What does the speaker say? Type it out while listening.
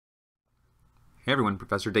Hey everyone,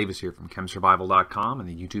 Professor Davis here from ChemSurvival.com and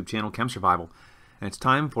the YouTube channel ChemSurvival. And it's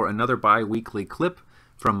time for another bi-weekly clip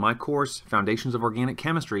from my course, Foundations of Organic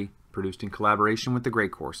Chemistry, produced in collaboration with the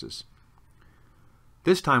GREAT courses.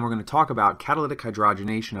 This time we're going to talk about catalytic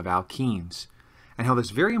hydrogenation of alkenes, and how this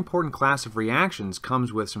very important class of reactions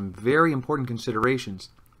comes with some very important considerations,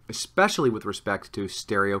 especially with respect to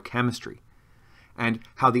stereochemistry, and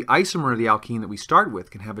how the isomer of the alkene that we start with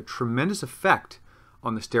can have a tremendous effect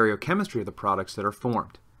on the stereochemistry of the products that are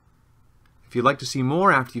formed. If you'd like to see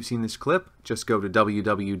more after you've seen this clip, just go to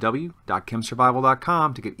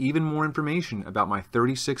www.chemsurvival.com to get even more information about my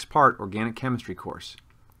 36-part organic chemistry course.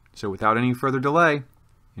 So without any further delay,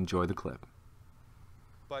 enjoy the clip.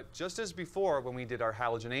 But just as before when we did our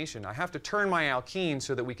halogenation, I have to turn my alkene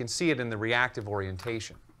so that we can see it in the reactive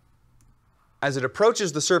orientation. As it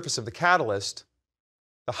approaches the surface of the catalyst,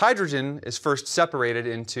 the hydrogen is first separated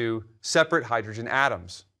into separate hydrogen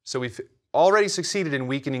atoms. So we've already succeeded in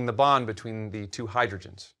weakening the bond between the two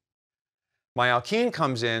hydrogens. My alkene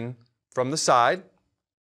comes in from the side,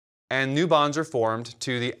 and new bonds are formed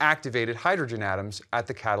to the activated hydrogen atoms at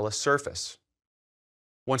the catalyst surface.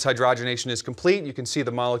 Once hydrogenation is complete, you can see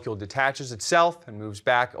the molecule detaches itself and moves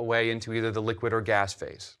back away into either the liquid or gas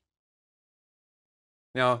phase.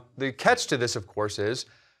 Now, the catch to this, of course, is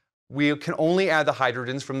we can only add the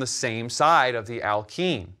hydrogens from the same side of the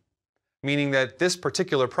alkene, meaning that this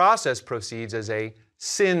particular process proceeds as a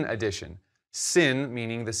syn addition. Syn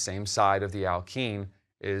meaning the same side of the alkene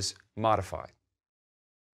is modified.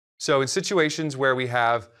 So in situations where we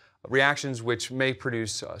have reactions which may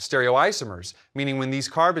produce stereoisomers, meaning when these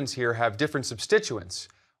carbons here have different substituents,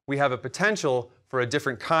 we have a potential for a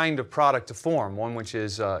different kind of product to form, one which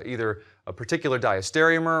is either a particular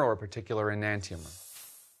diastereomer or a particular enantiomer.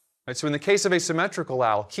 Right, so in the case of asymmetrical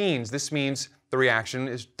alkenes, this means the reaction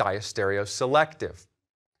is diastereoselective.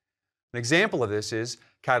 An example of this is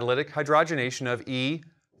catalytic hydrogenation of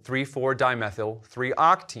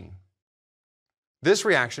E,3,4-dimethyl,3-octene. This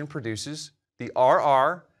reaction produces the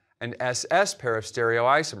RR and SS pair of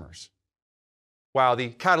stereoisomers, while the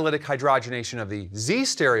catalytic hydrogenation of the Z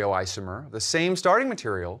stereoisomer, the same starting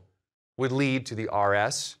material, would lead to the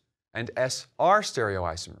RS and SR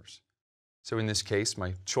stereoisomers. So in this case,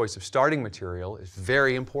 my choice of starting material is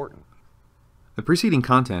very important. The preceding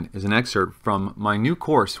content is an excerpt from my new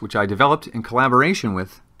course, which I developed in collaboration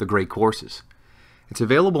with the GREAT courses. It's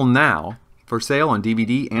available now for sale on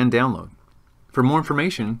DVD and download. For more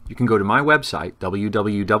information, you can go to my website,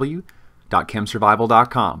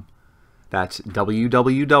 www.chemsurvival.com. That's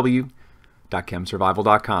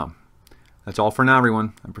www.chemsurvival.com. That's all for now,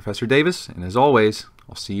 everyone. I'm Professor Davis, and as always,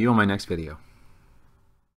 I'll see you on my next video.